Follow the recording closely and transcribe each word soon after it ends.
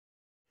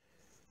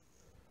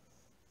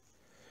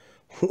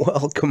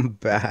Welcome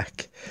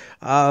back.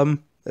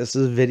 This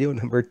is video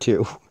number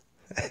two,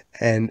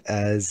 and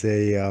as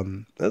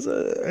an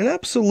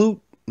absolute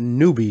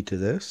newbie to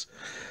this,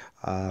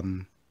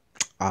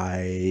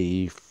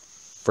 I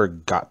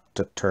forgot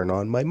to turn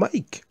on my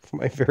mic for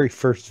my very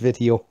first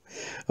video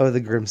of the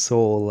Grim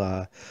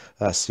Soul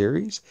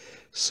series.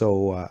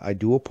 So I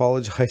do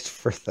apologize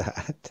for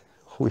that.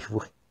 We,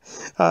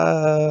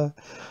 uh,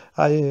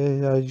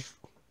 I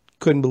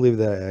couldn't believe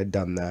that I had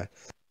done that.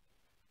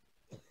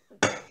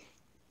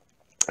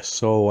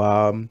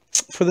 So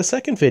for the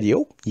second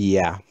video,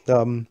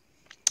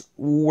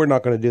 we're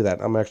not going to do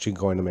that. I'm actually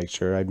going to make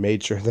sure I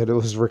made sure that it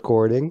was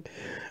recording.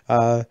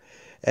 Uh,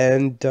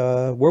 and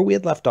where we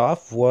had left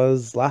off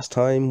was last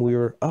time we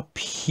were up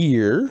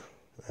here.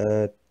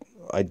 Uh,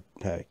 I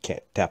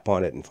can't tap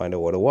on it and find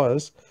out what it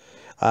was.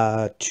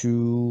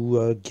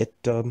 To get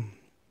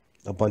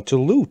a bunch of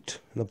loot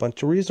and a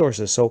bunch of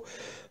resources. So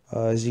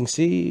as you can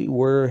see,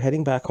 we're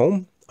heading back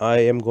home. I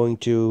am going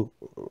to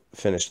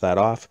finish that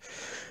off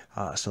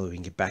so that we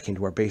can get back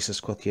into our base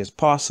as quickly as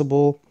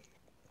possible.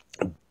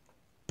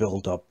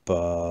 Build up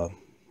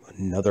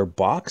another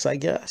box, I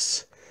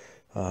guess.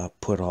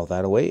 Put all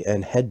that away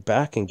and head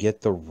back and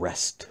get the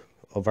rest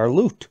of our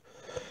loot.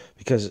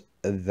 Because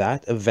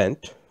that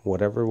event,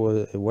 whatever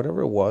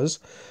it was,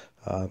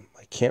 I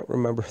can't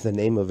remember the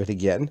name of it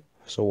again.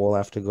 So we'll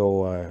have to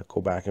go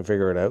back and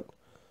figure it out.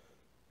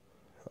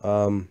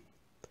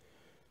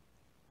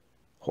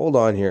 Hold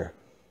on here.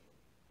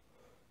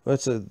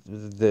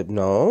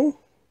 No,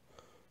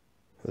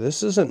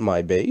 this isn't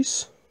my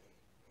base.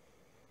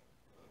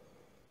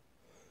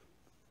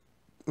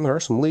 There are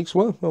some leaks.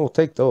 Well, we'll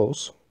take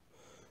those.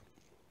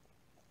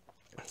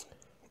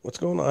 What's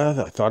going on?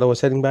 I thought I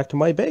was heading back to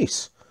my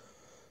base.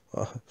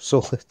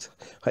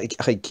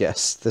 I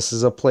guess this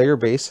is a player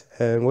base.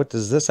 And what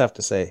does this have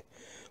to say?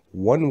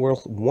 One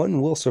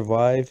will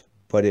survive,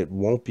 but it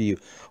won't be you.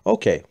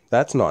 Okay,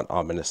 that's not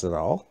ominous at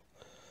all.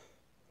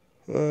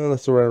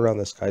 Let's run around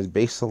this guy's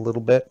base a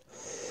little bit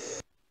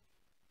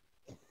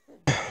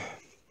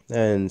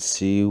and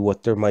see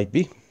what there might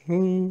be.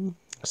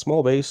 A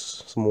small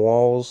base, some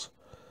walls.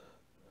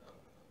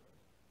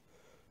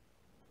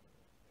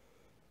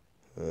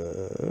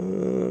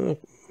 No,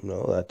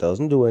 that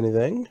doesn't do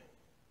anything.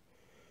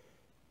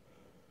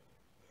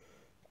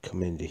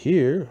 Come into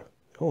here.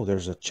 Oh,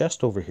 there's a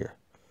chest over here.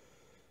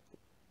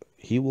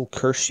 He will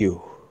curse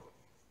you.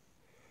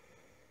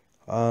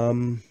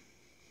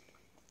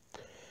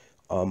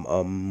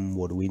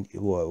 What do we,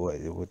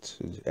 what's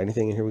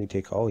anything in here we can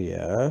take? Oh,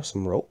 yeah,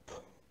 some rope.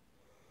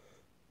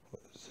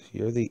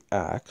 Here, the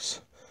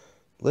axe.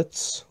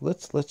 Let's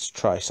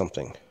try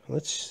something.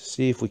 Let's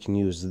see if we can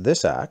use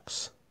this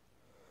axe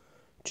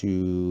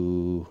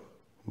to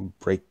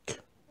break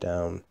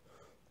down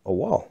a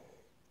wall.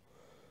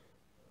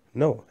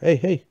 No,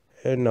 hey,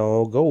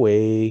 no, go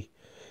away.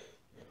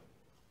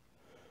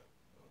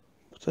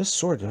 This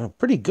sword,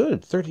 pretty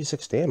good,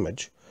 36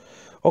 damage.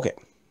 Okay,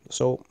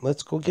 so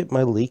let's go get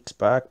my leeks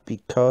back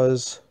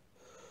because,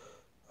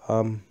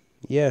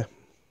 yeah,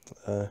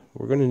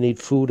 we're going to need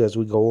food as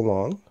we go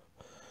along.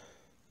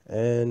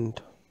 And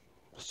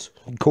let's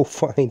go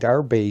find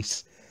our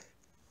base.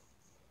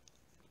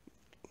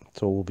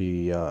 So we'll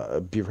be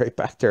right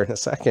back there in a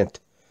second.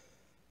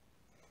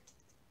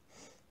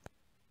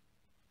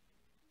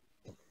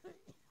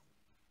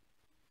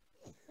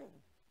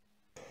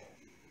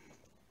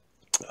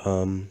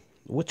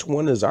 Which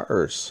one is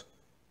ours?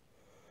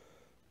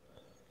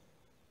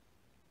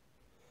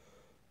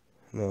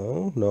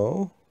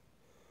 No.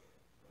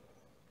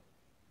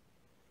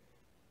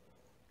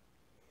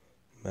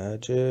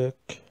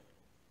 Magic.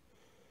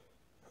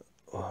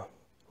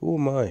 Who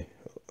am I?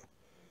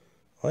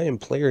 I am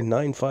player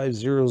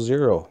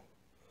 9500.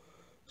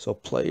 So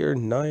player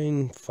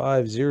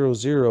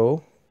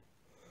 9500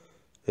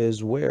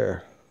 is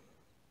where?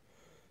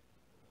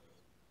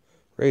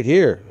 Right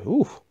here.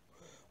 Ooh.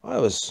 I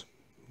was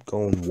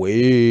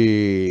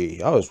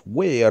way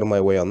out of my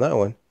way on that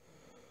one.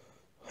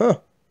 Huh.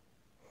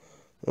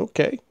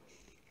 Okay.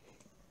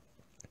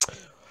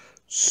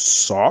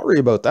 Sorry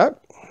about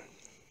that.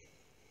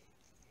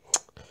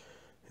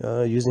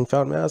 Using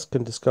Fountain Mask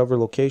can discover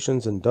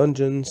locations and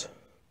dungeons.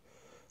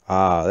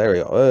 Ah, there we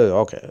go.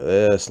 Okay,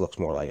 this looks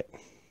more like it.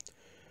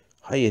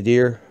 Hiya,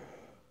 dear.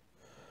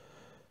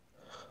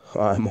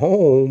 I'm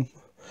home.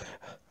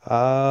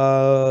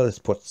 Let's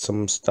put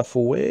some stuff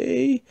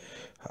away.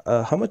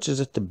 How much is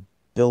it to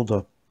build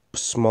a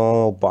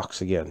small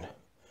box again?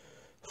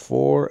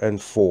 4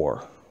 and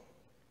 4.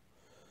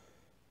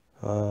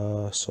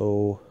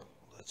 So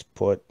let's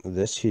put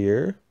this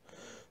here.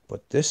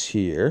 Put this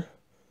here.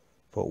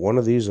 Put one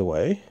of these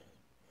away.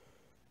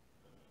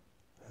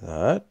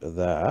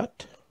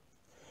 That.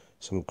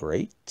 Some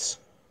grates.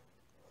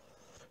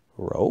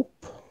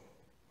 Rope.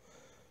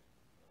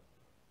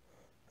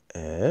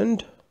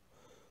 And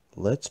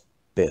let's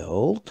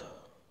build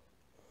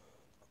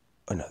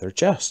another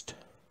chest.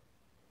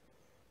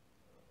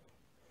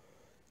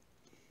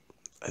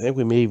 I think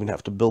we may even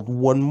have to build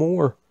one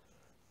more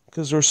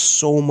because there's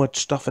so much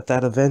stuff at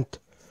that event.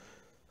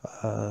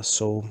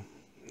 So,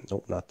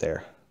 nope, not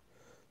there.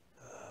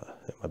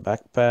 My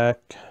backpack.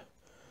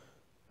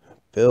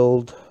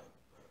 Build.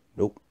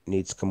 Nope,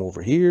 needs to come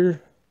over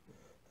here.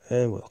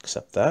 And we'll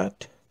accept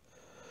that.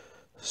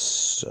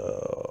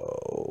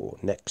 So,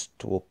 next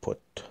we'll put...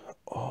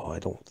 Oh, I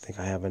don't think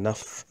I have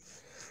enough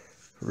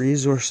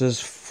resources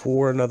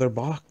for another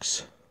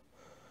box.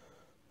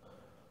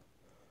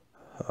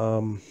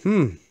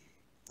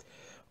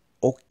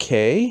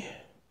 Okay.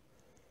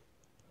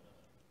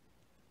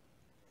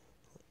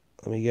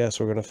 Let me guess,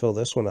 we're going to fill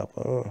this one up.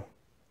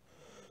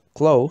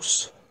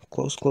 Close.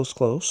 Close, close,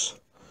 close.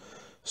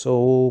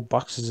 So,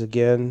 boxes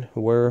again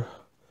were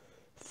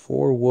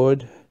 4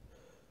 wood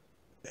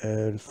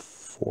and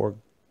 4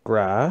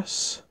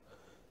 grass.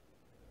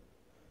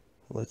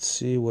 Let's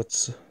see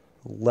what's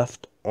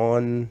left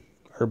on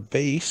our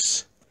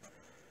base.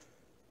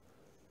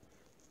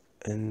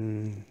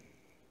 And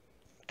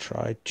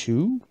try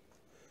to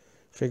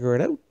figure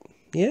it out.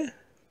 Yeah.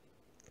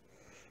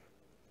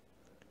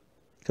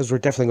 Because we're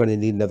definitely going to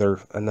need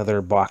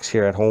another box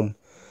here at home.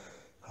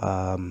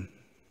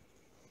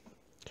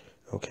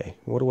 Okay,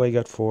 what do I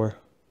got for?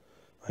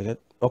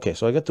 Okay,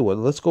 so I got the wood.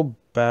 Let's go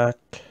back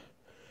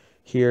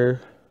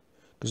here.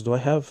 Because do I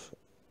have...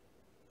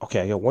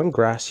 Okay, I got 1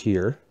 grass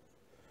here.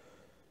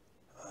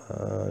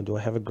 Do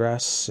I have a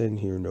grass in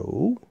here?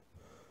 No.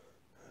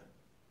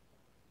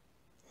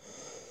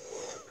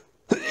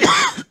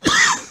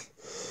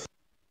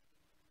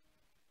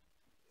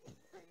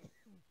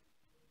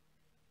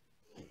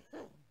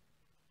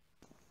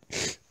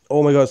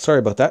 Oh my god, sorry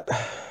about that.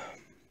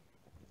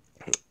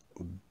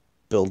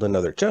 Build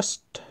another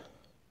chest.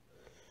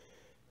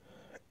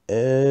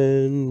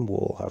 And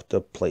we'll have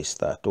to place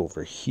that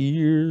over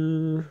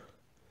here.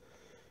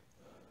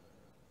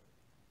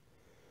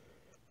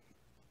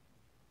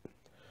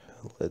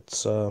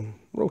 Let's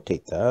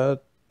rotate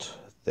that.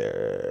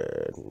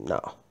 There.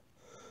 No.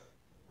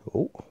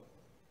 Oh.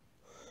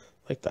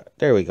 Like that.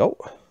 There we go.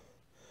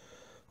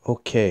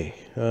 Okay.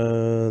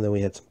 Then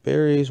we had some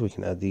berries. We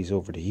can add these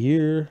over to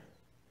here.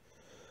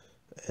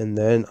 And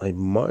then I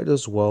might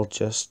as well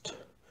just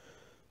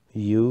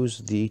use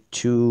the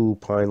 2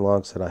 pine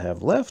logs that I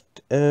have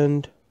left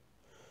and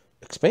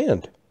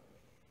expand.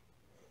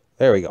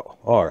 There we go.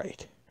 All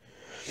right.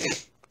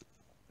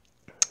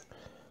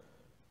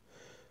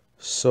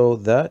 So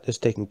that is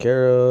taken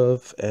care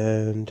of,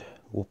 and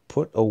we'll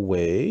put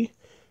away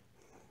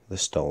the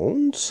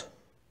stones.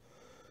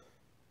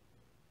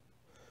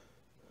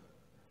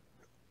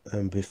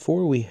 And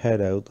before we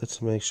head out,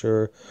 let's make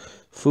sure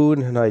food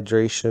and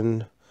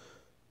hydration,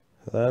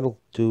 that'll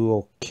do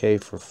okay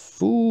for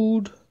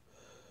food.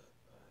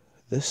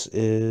 This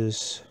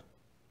is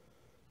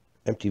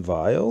empty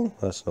vial.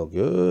 That's no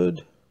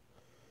good.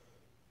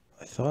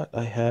 I thought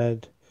I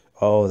had...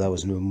 Oh, that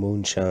was new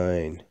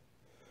moonshine.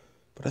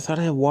 But I thought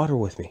I had water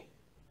with me.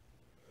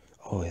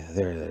 Oh, yeah,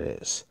 there it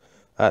is.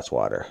 That's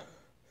water.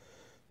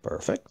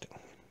 Perfect.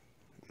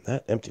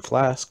 That empty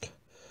flask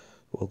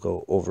will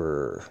go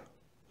over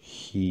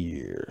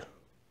here.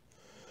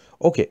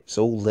 Okay,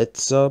 so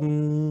let's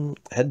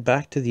head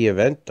back to the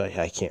event.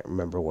 I can't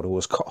remember what it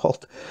was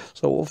called,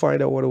 so we'll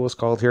find out what it was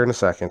called here in a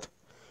second.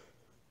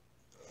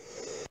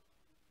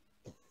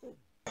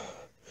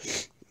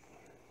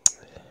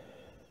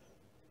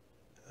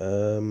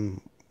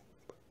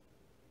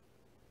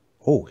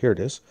 Oh, here it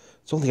is.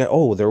 It's only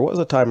oh, there was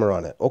a timer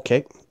on it.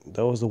 Okay,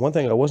 that was the one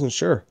thing I wasn't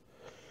sure.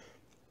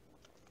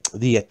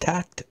 The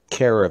attacked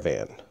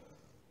caravan.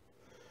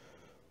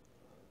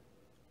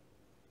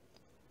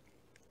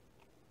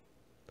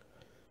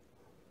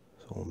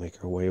 So we'll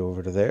make our way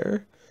over to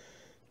there.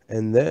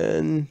 And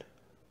then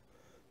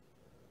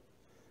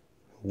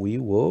we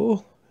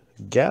will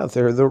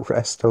gather the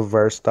rest of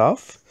our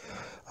stuff.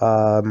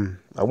 I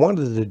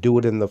wanted to do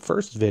it in the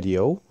first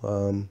video.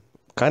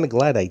 Kind of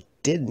glad I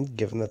didn't,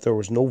 given that there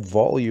was no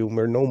volume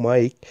or no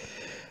mic.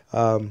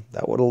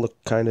 That would have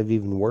looked kind of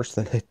even worse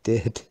than it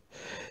did.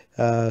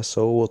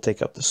 So we'll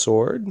take up the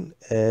sword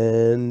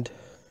and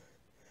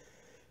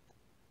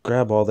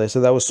grab all this.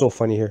 And that was so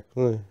funny here.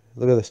 Look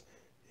at this.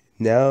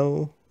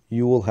 Now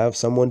you will have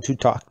someone to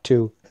talk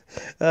to.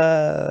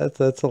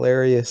 That's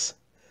hilarious.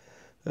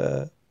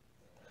 So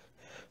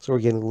we're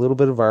getting a little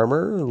bit of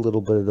armor, a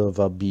little bit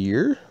of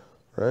beer,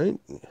 right?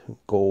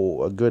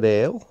 Go a good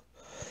ale.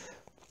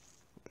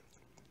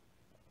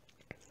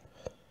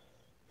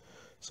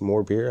 Some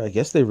more beer. I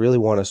guess they really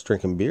want us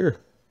drinking beer.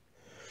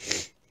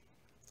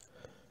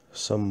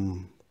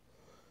 Some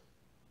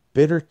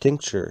bitter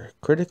tincture,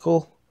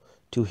 critical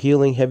to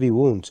healing heavy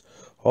wounds.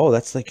 Oh,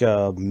 that's like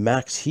a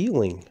max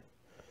healing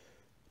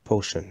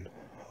potion.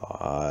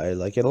 I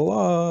like it a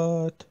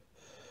lot.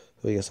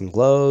 We got some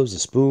gloves, a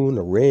spoon,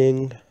 a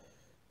ring.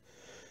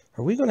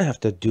 Are we going to have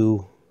to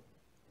do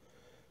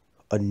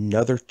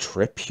another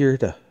trip here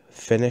to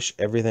finish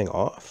everything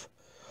off?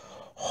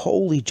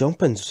 Holy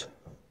jumpins'.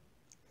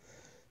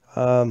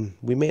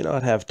 We may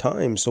not have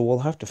time, so we'll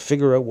have to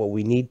figure out what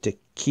we need to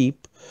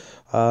keep.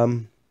 A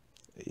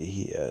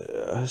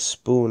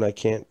spoon, I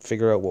can't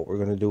figure out what we're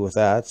going to do with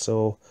that,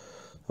 so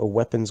a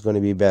weapon's going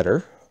to be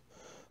better.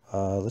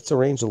 Let's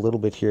arrange a little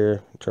bit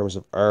here in terms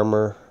of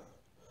armor.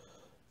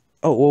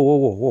 Oh, whoa, whoa,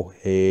 whoa, whoa.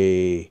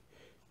 Hey,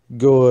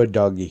 good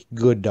doggy,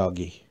 good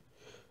doggy.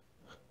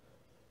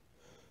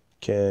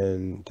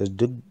 Does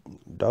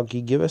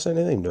doggy give us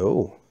anything?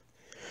 No.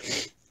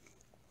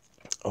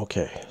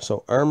 Okay,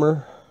 so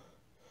armor,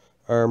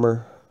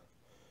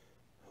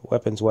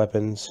 weapons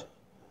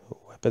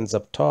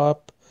up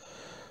top.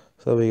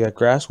 So we got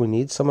grass, we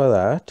need some of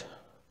that.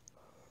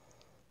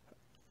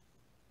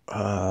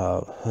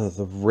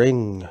 The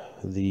ring,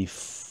 the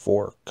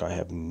fork, I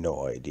have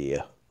no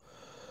idea.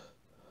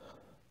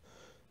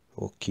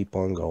 We'll keep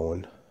on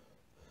going.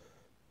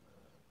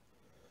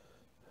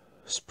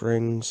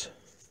 Springs.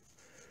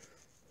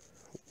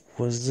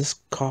 Was this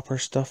copper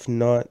stuff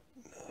not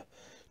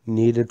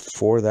needed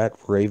for that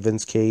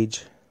raven's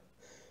cage?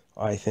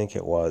 I think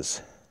it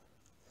was.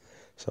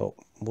 So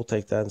we'll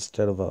take that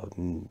instead of a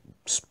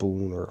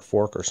spoon or a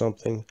fork or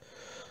something.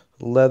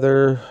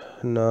 Leather,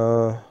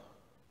 no.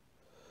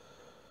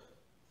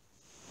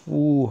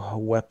 Ooh, a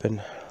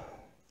weapon.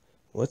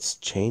 What's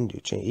chain do?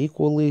 Chain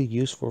equally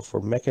useful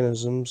for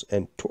mechanisms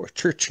and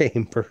torture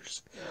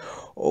chambers.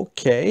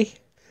 Okay.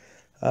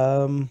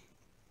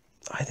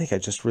 I think I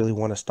just really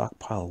want to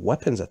stockpile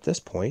weapons at this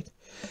point.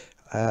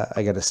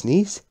 I gotta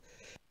sneeze.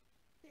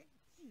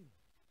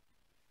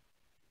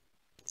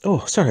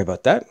 Oh, sorry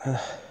about that.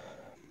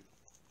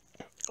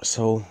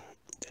 So,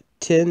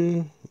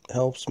 tin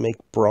helps make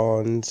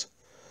bronze.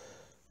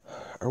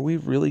 Are we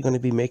really going to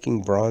be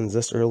making bronze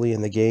this early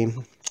in the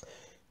game?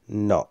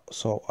 No,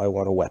 so I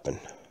want a weapon.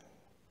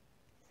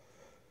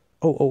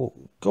 Oh,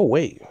 go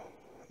away.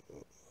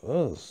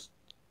 They're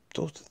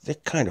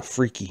kind of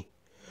freaky.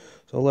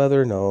 So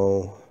leather,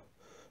 no.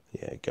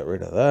 Yeah, get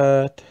rid of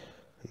that.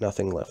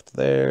 Nothing left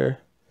there.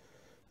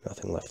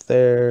 Nothing left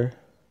there.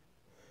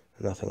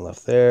 Nothing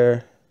left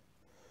there.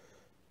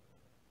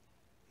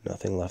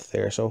 Nothing left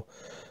there. So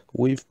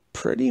we've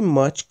pretty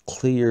much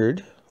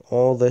cleared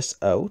all this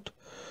out.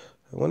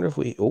 I wonder if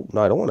we... Oh,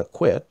 no, I don't want to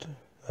quit.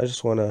 I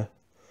just want to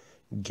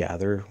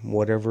gather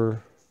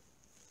whatever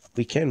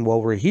we can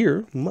while we're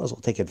here. We might as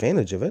well take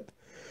advantage of it.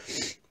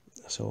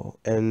 So,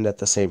 and at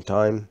the same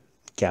time,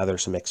 gather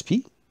some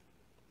XP.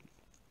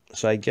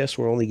 So I guess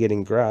we're only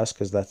getting grass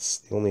because that's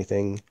the only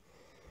thing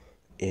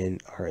in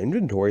our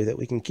inventory that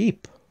we can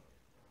keep.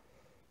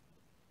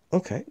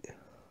 Okay.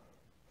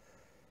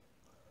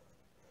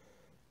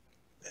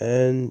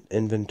 And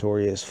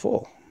inventory is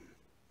full.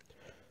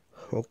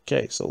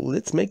 Okay, so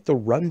let's make the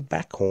run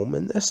back home,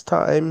 and this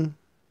time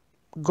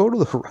go to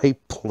the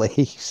right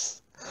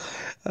place.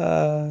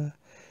 And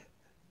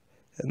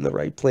the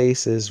right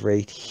place is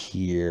right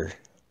here.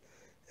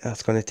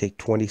 That's going to take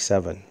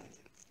 27.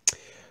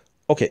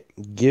 Okay,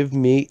 give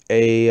me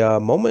a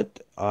moment.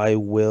 I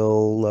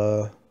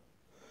will,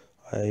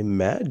 I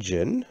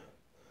imagine,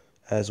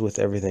 as with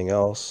everything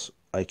else,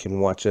 I can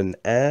watch an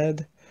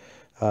ad.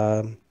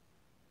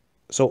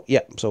 So,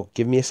 yeah, so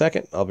give me a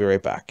second. I'll be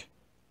right back.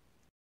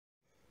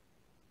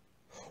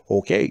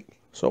 Okay,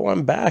 so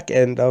I'm back,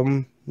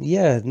 and,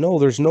 yeah, no,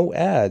 there's no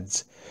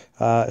ads.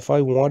 If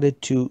I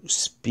wanted to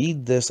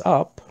speed this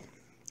up,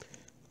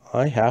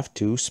 I have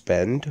to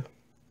spend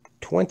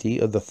 20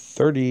 of the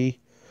 30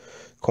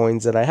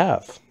 coins that I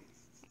have.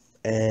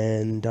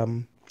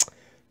 And,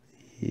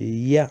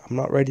 yeah, I'm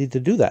not ready to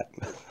do that.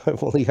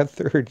 I've only got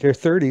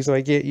 30, so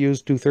I can't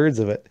use 2/3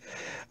 of it.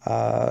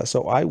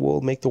 So I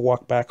will make the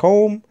walk back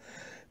home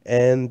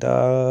and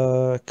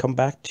come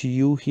back to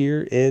you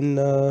here in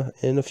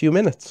a few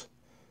minutes.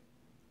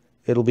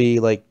 It'll be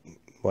like,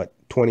 what,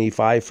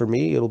 25 for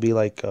me? It'll be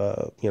like,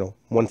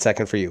 1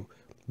 second for you.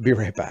 Be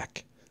right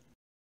back.